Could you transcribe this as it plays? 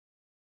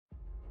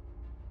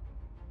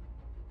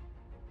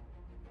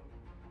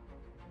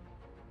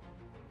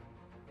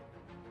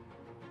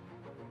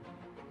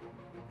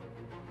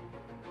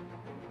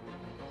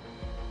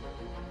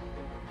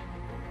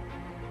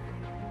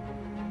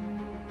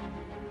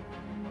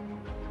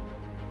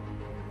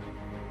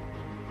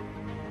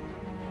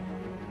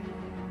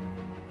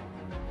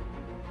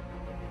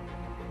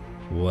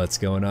What's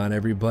going on,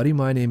 everybody?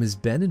 My name is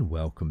Ben and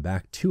welcome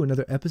back to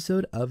another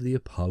episode of the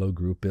Apollo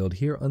Group Build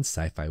here on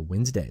Sci-Fi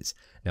Wednesdays.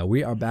 Now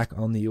we are back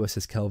on the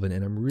USS Kelvin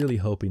and I'm really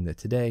hoping that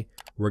today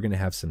we're going to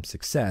have some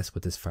success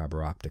with this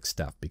fiber optic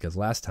stuff because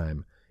last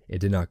time it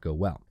did not go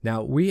well.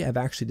 Now we have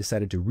actually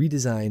decided to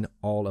redesign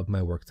all of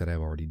my work that I've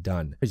already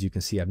done. As you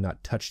can see, I've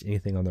not touched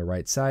anything on the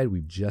right side.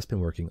 We've just been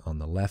working on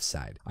the left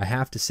side. I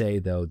have to say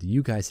though, that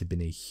you guys have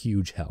been a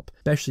huge help,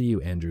 especially you,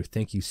 Andrew.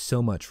 Thank you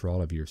so much for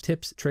all of your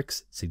tips,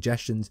 tricks,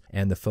 suggestions,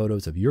 and the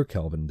photos of your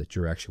Kelvin that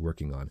you're actually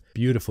working on.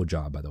 Beautiful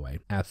job, by the way.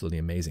 Absolutely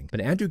amazing. But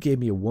Andrew gave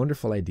me a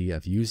wonderful idea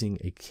of using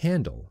a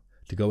candle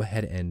to go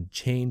ahead and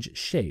change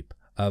shape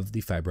of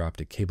the fiber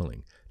optic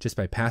cabling. Just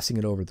by passing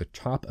it over the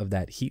top of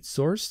that heat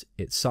source,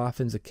 it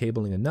softens the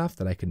cabling enough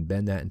that I can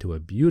bend that into a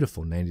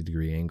beautiful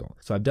 90-degree angle.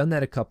 So I've done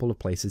that a couple of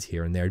places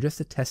here and there just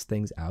to test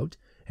things out.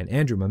 And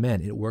Andrew, my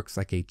man, it works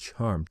like a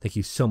charm. Thank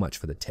you so much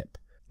for the tip.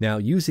 Now,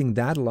 using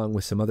that along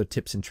with some other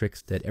tips and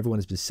tricks that everyone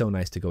has been so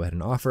nice to go ahead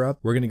and offer up,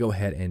 we're going to go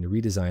ahead and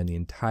redesign the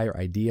entire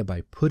idea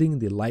by putting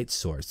the light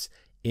source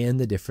in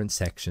the different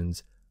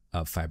sections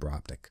of fiber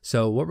optic.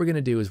 So what we're going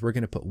to do is we're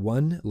going to put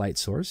one light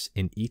source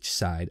in each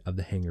side of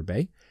the hangar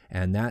bay,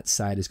 and that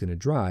side is going to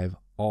drive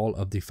all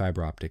of the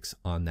fiber optics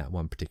on that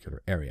one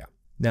particular area.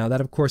 Now that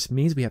of course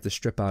means we have to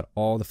strip out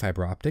all the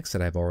fiber optics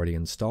that I've already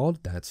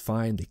installed. That's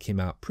fine. They came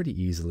out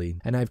pretty easily.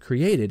 And I've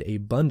created a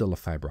bundle of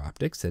fiber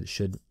optics that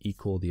should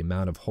equal the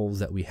amount of holes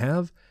that we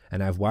have.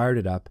 And I've wired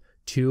it up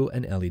to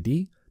an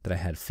LED that I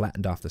had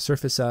flattened off the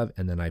surface of.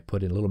 And then I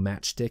put in a little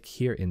matchstick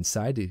here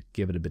inside to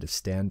give it a bit of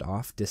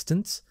standoff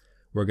distance.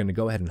 We're going to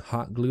go ahead and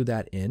hot glue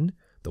that in.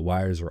 The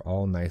wires are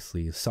all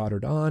nicely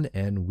soldered on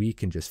and we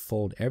can just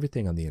fold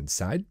everything on the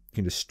inside. You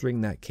can just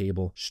string that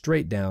cable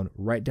straight down,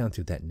 right down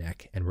through that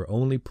neck. And we're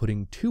only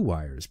putting 2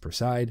 wires per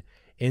side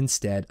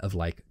instead of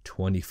like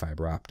 20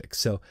 fiber optics.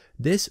 So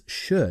this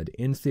should,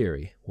 in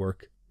theory,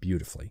 work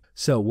beautifully.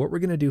 So what we're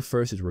going to do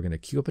first is we're going to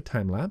queue up a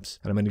time lapse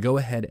and I'm going to go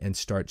ahead and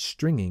start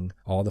stringing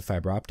all the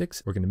fiber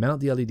optics. We're going to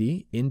mount the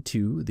LED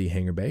into the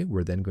hangar bay.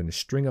 We're then going to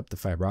string up the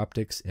fiber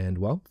optics and,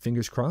 well,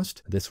 fingers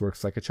crossed, this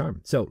works like a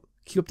charm. So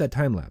queue up that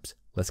time lapse.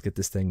 Let's get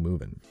this thing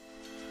moving.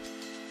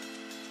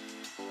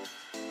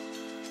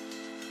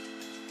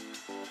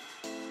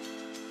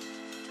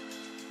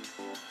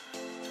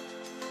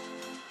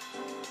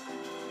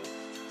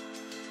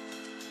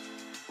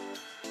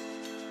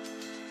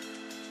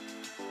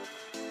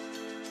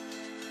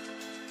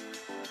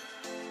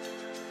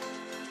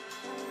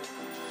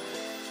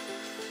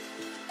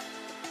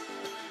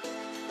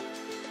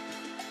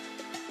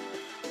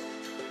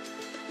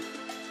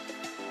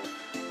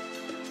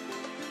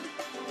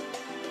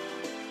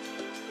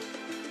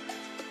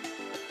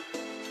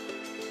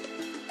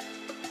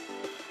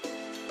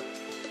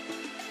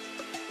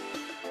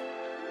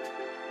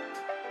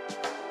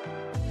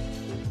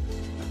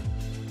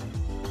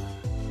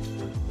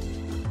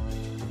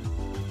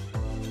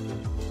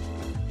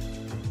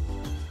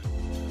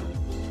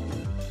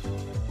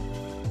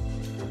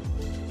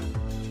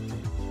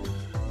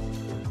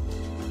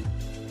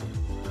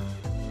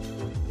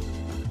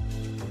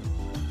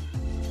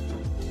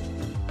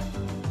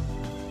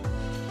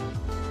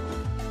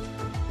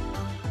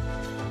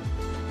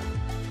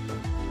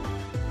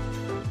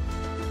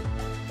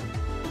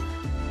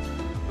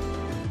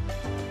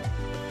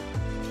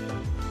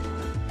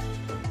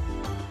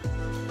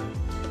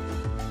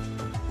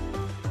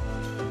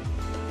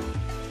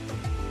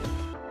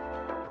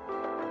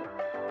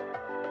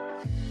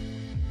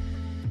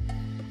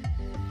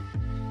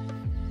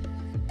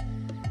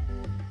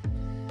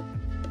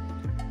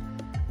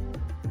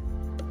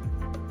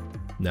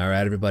 All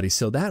right, everybody,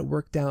 so that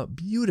worked out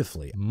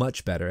beautifully,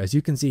 much better. As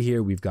you can see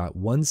here, we've got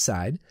one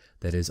side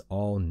that is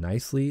all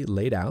nicely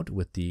laid out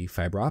with the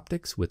fiber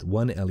optics with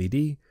one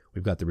LED.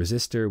 We've got the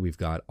resistor, we've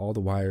got all the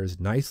wires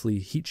nicely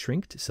heat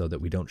shrinked so that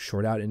we don't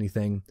short out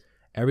anything.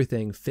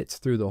 Everything fits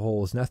through the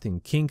holes, nothing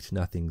kinked,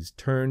 nothing's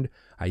turned.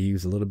 I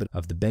used a little bit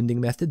of the bending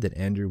method that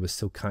Andrew was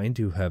so kind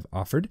to have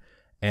offered,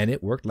 and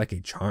it worked like a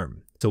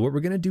charm. So what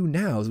we're going to do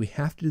now is we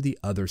have to do the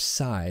other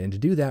side. And to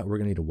do that, we're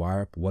going to need to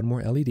wire up one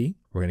more LED.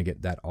 We're going to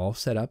get that all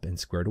set up and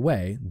squared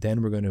away.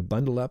 Then we're going to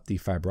bundle up the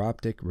fiber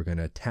optic. We're going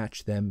to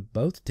attach them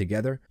both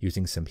together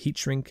using some heat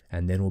shrink.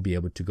 And then we'll be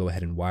able to go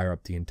ahead and wire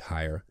up the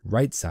entire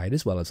right side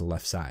as well as the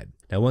left side.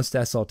 Now, once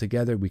that's all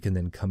together, we can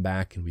then come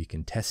back and we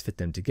can test fit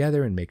them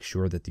together and make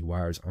sure that the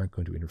wires aren't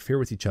going to interfere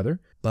with each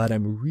other. But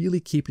I'm really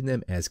keeping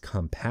them as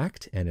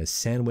compact and as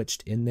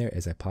sandwiched in there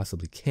as I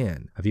possibly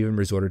can. I've even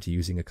resorted to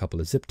using a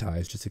couple of zip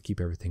ties just to keep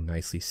everything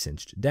nicely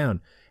cinched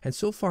down. And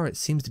so far it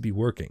seems to be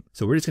working.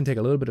 So we're just going to take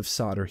a little bit of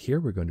solder here.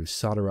 We're going to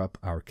solder up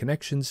our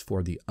connections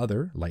for the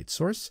other light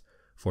source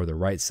for the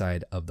right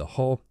side of the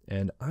hull.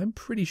 And I'm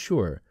pretty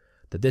sure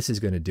that this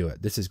is going to do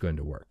it. This is going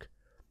to work.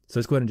 So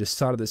let's go ahead and just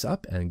solder this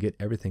up and get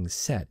everything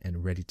set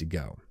and ready to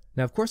go.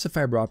 Now, of course, the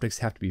fiber optics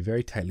have to be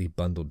very tightly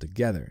bundled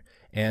together,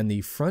 and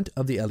the front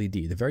of the LED,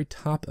 the very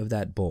top of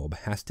that bulb,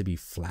 has to be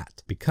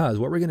flat, because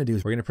what we're going to do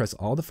is we're going to press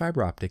all the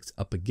fiber optics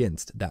up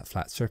against that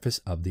flat surface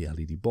of the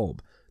LED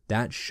bulb.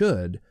 that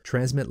should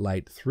transmit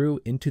light through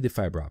into the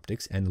fiber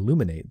optics and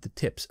illuminate the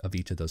tips of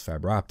each of those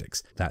fiber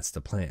optics. That's the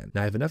plan.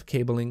 Now I have enough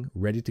cabling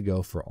ready to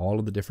go for all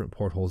of the different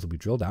portholes that we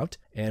drilled out,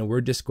 and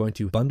we're just going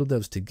to bundle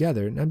those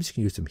together, and I'm just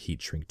going to use some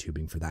heat shrink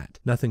tubing for that.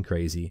 Nothing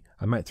crazy.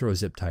 I might throw a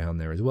zip tie on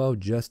there as well,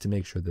 just to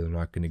make sure that they're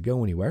not going to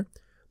go anywhere,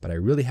 but I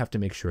really have to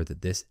make sure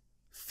that this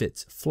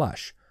fits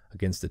flush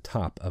against the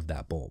top of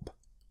that bulb.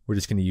 We're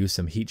just going to use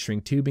some heat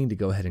shrink tubing to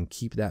go ahead and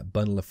keep that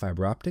bundle of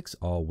fiber optics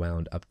all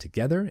wound up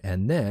together.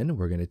 And then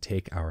we're going to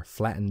take our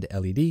flattened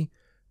LED,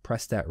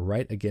 press that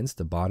right against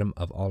the bottom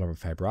of all of our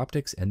fiber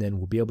optics, and then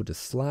we'll be able to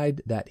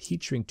slide that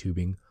heat shrink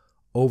tubing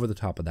over the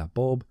top of that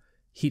bulb,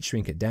 heat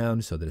shrink it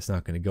down so that it's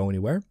not going to go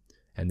anywhere.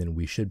 And then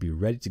we should be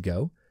ready to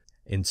go.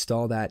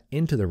 Install that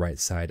into the right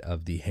side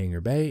of the hangar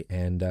bay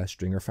and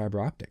string our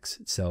fiber optics.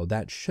 So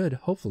that should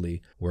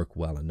hopefully work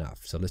well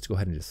enough. So let's go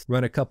ahead and just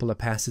run a couple of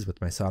passes with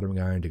my soldering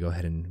iron to go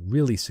ahead and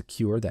really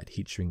secure that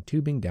heat shrink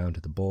tubing down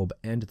to the bulb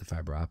and to the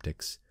fiber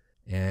optics.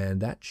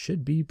 And that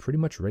should be pretty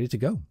much ready to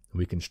go.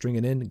 We can string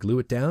it in, glue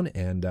it down,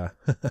 and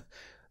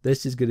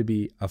this is going to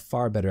be a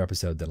far better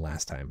episode than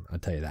last time. I'll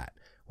tell you that.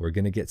 We're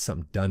going to get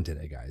something done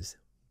today, guys.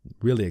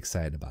 Really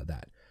excited about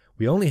that.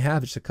 We only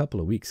have just a couple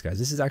of weeks, guys.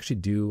 This is actually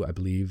due, I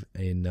believe,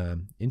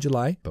 in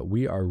July, but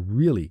we are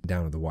really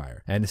down to the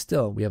wire. And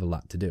still, we have a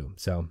lot to do.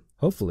 So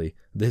hopefully,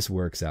 this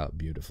works out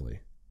beautifully.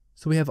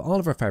 So we have all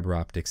of our fiber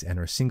optics and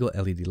our single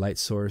LED light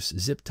source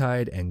zip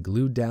tied and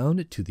glued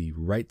down to the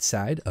right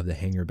side of the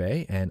hangar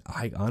bay. And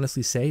I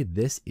honestly say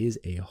this is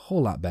a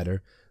whole lot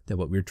better than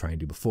what we were trying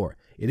to do before.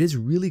 It is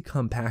really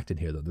compact in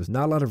here though. There's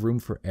not a lot of room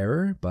for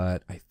error,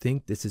 but I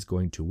think this is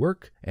going to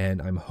work.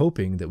 And I'm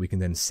hoping that we can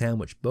then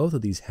sandwich both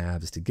of these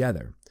halves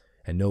together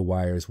and no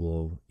wires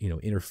will,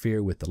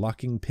 interfere with the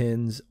locking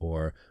pins,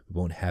 or we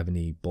won't have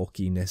any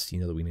bulkiness, that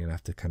we're going to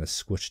have to kind of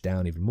squish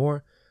down even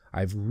more.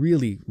 I've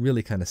really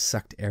kind of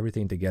sucked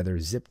everything together,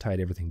 zip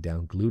tied everything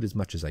down, glued as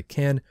much as I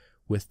can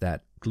with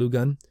that glue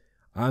gun.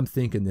 I'm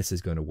thinking this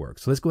is going to work.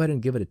 So let's go ahead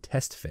and give it a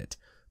test fit.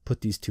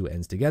 Put these two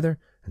ends together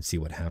and see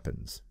what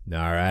happens. All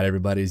right,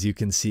 everybody, as you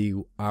can see,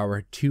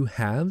 our two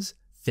halves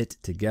fit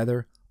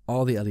together.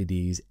 All the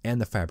LEDs and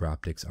the fiber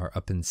optics are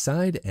up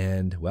inside,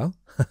 and well,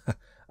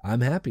 I'm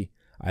happy.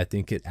 I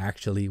think it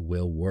actually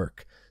will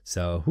work.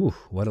 So,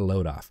 what a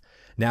load off.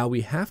 Now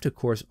we have to, of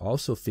course,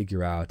 also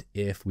figure out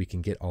if we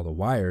can get all the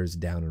wires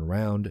down and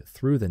around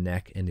through the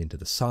neck and into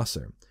the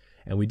saucer.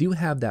 And we do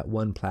have that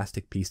one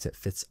plastic piece that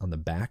fits on the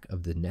back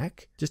of the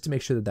neck. Just to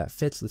make sure that that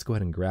fits, let's go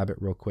ahead and grab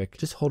it real quick.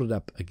 Just hold it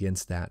up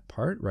against that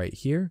part right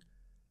here.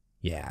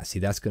 Yeah, see,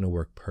 that's going to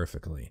work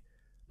perfectly.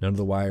 None of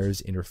the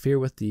wires interfere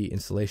with the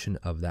installation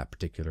of that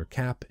particular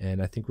cap,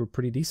 and I think we're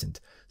pretty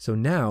decent. So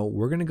now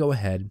we're going to go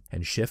ahead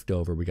and shift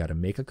over. We got to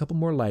make a couple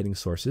more lighting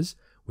sources.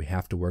 We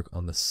have to work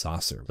on the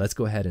saucer. Let's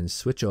go ahead and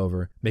switch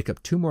over, make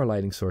up 2 more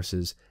lighting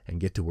sources,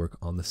 and get to work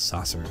on the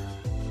saucer.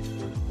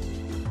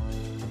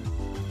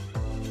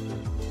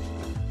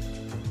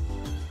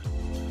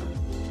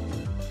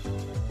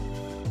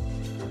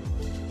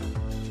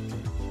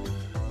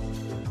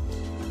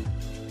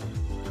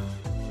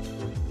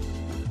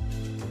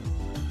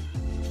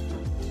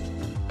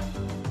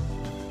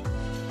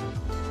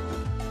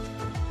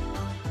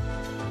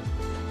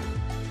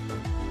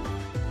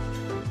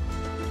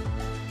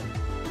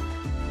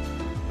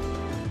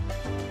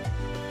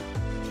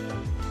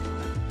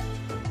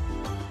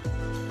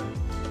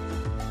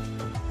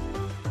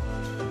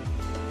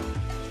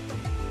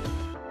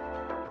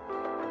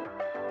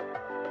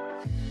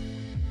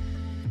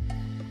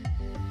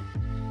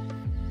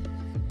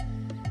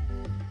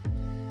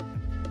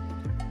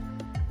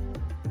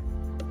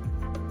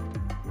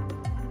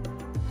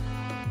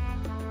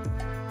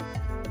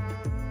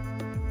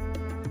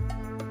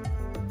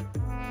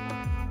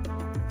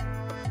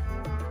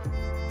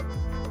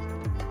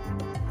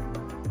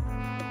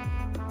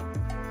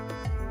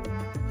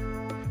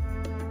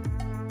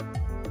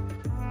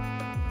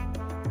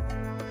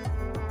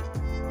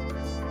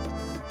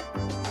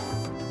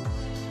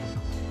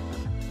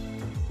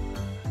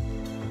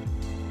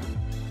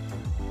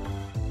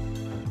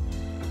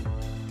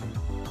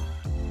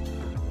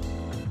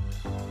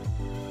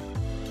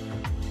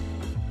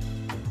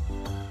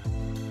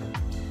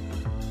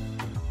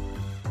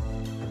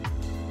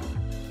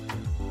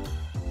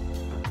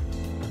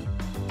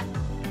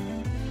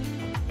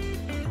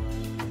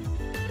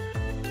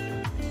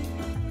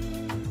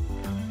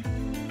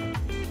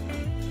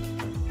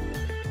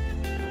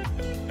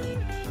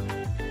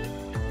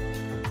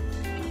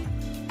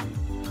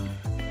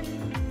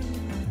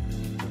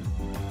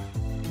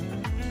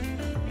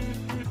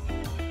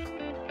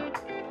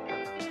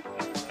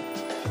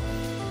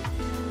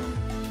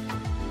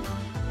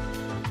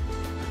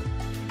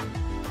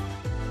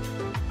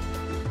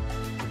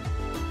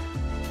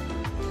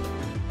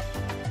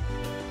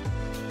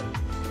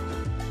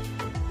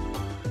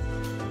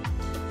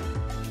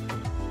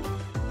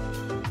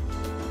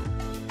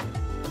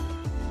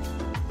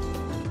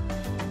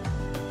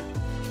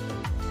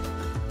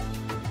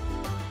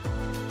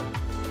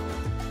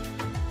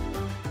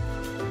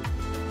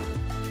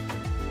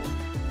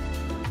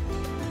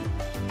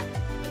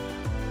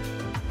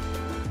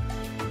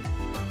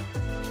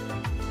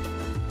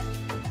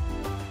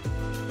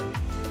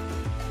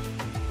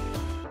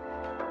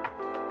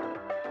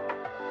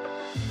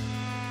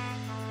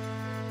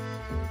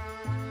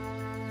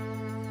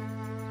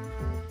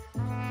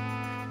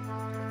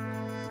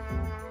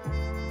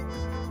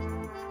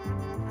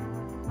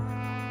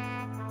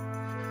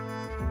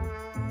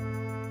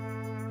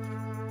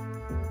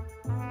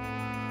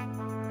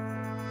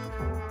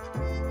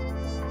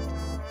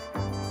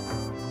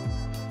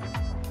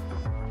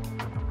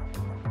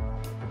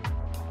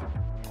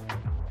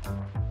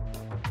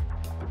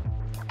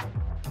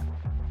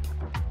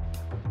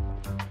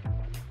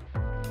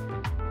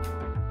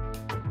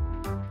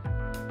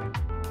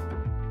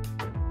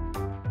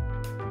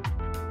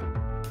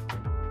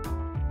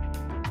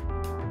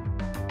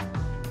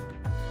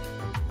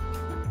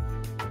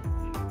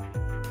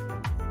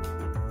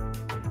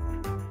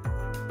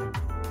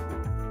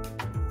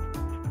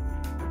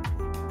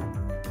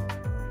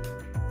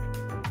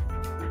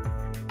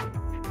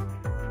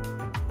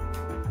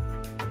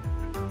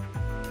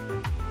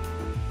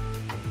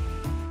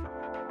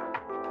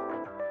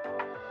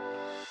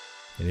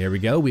 And here we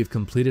go, we've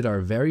completed our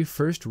very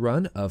first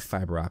run of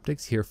fiber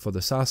optics here for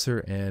the saucer,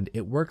 and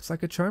it works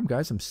like a charm,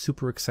 guys. I'm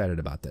super excited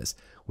about this.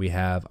 We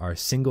have our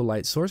single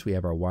light source, we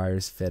have our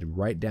wires fed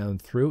right down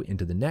through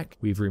into the neck.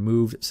 We've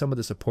removed some of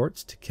the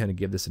supports to kind of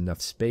give this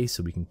enough space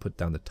so we can put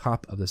down the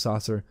top of the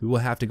saucer. We will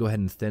have to go ahead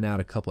and thin out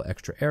a couple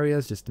extra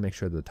areas just to make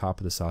sure that the top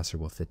of the saucer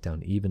will fit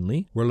down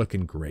evenly. We're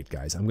looking great,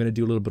 guys. I'm going to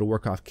do a little bit of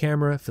work off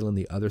camera, fill in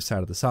the other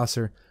side of the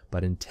saucer.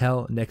 But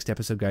until next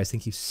episode, guys,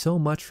 thank you so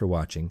much for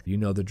watching. You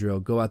know the drill.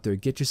 Go out there,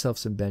 get yourself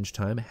some bench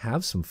time,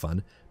 have some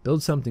fun,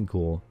 build something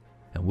cool,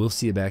 and we'll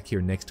see you back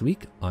here next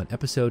week on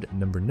episode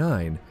number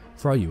 9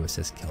 for our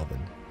USS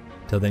Kelvin.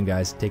 Till then,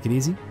 guys, take it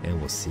easy, and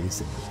we'll see you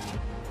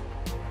soon.